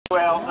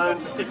our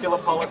own particular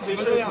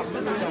politicians.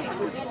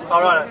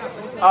 All right.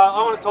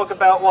 I want to talk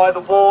about why the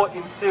war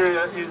in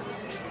Syria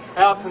is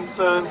our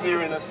concern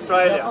here in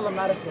Australia.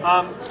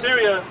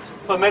 Syria,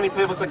 for many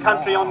people, is a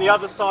country on the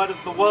other side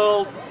of the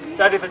world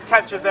that, if it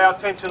catches our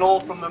attention all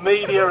from the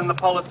media and the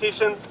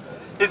politicians,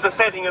 is the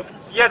setting of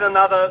yet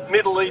another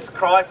Middle East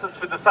crisis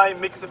with the same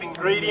mix of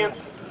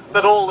ingredients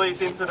that all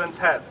these incidents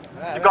have.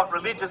 You've got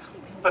religious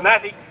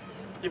fanatics,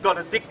 you've got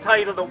a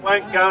dictator that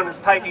won't go and is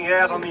taking it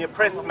out on the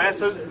oppressed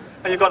masses,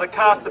 and you've got a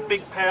cast of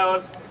big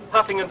powers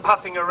huffing and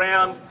puffing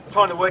around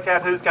trying to work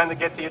out who's going to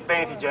get the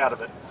advantage out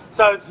of it.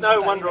 So it's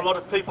no wonder a lot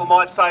of people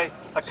might say,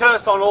 a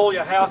curse on all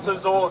your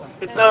houses, or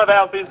it's none of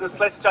our business,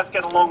 let's just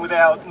get along with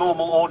our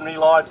normal ordinary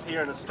lives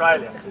here in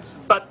Australia.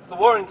 But the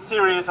war in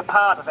Syria is a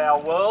part of our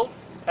world,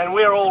 and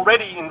we're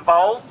already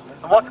involved,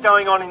 and what's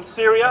going on in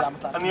Syria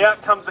and the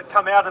outcomes that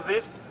come out of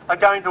this are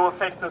going to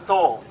affect us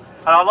all.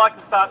 And I'd like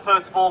to start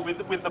first of all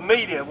with the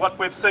media. What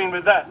we've seen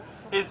with that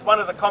is one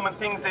of the common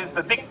things is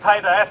the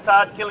dictator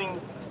Assad killing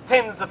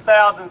tens of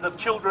thousands of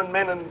children,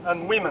 men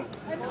and women.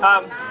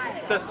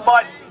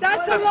 Despite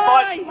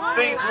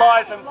these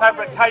lies and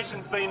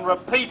fabrications being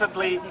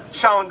repeatedly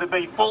shown to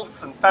be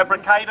false and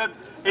fabricated,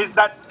 is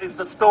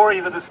the story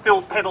that is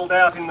still peddled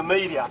out in the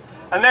media.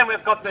 And then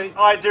we've got the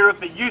idea of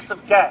the use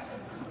of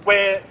gas,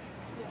 where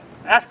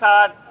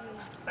Assad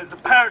is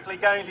apparently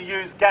going to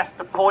use gas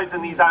to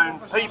poison his own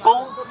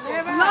people.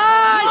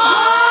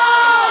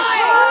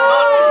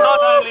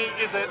 Not only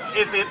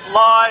is it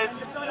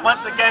lies,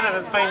 once again it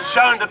has been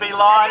shown to be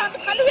lies.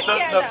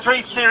 The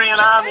Free Syrian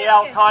Army,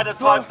 Al-Qaeda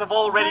types, have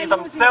already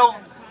themselves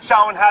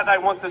shown how they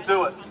want to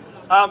do it.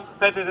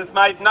 That it has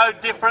made no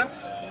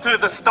difference to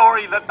the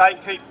story that they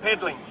keep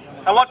peddling.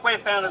 And what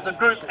we've found as a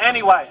group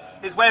anyway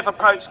is we've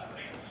approached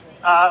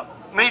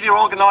media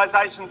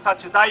organisations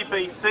such as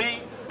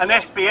ABC and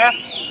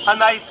SBS,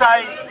 and they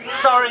say,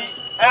 sorry,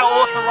 our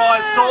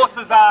authorised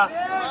sources are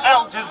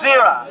Al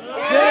Jazeera,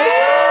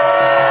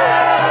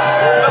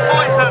 the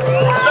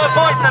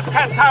voice of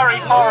Qatari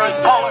foreign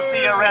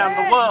policy around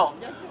the world,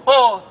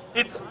 or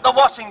it's the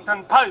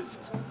Washington Post,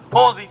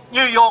 or the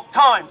New York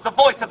Times, the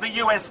voice of the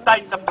US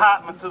State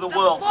Department to the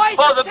world,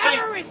 or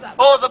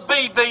the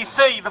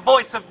BBC, the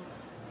voice of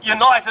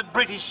United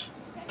British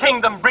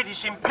Kingdom,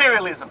 British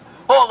imperialism.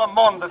 All Le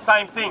Monde, the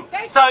same thing.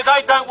 So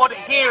they don't want to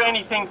hear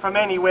anything from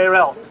anywhere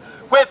else.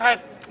 We've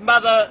had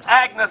Mother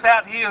Agnes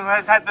out here who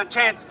has had the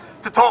chance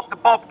to talk to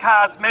Bob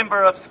Carr's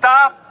member of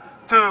staff,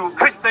 to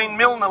Christine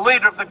Milner,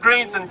 leader of the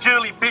Greens, and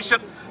Julie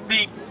Bishop,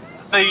 the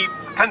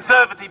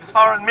Conservatives'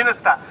 foreign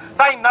minister.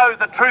 They know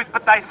the truth,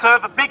 but they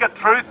serve a bigger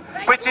truth,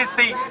 which is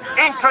the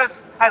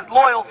interests as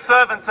loyal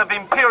servants of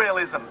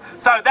imperialism.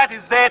 So that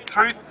is their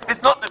truth.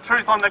 It's not the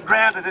truth on the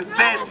ground, it is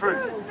their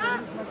truth.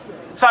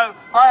 So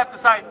I have to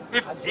say,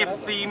 if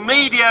the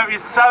media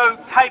is so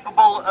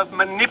capable of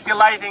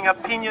manipulating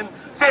opinion,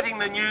 setting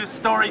the news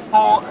story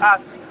for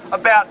us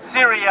about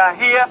Syria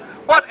here,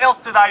 what else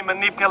do they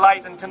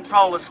manipulate and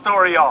control a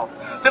story of?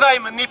 Do they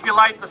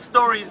manipulate the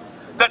stories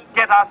that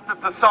get us to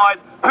decide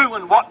who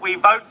and what we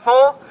vote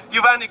for?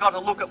 You've only got to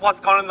look at what's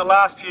gone on in the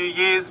last few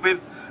years with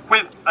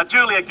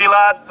Julia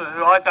Gillard,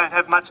 who I don't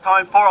have much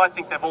time for. I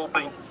think they've all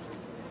been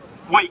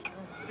weak.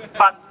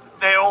 But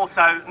they're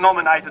also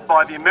nominated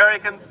by the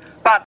Americans.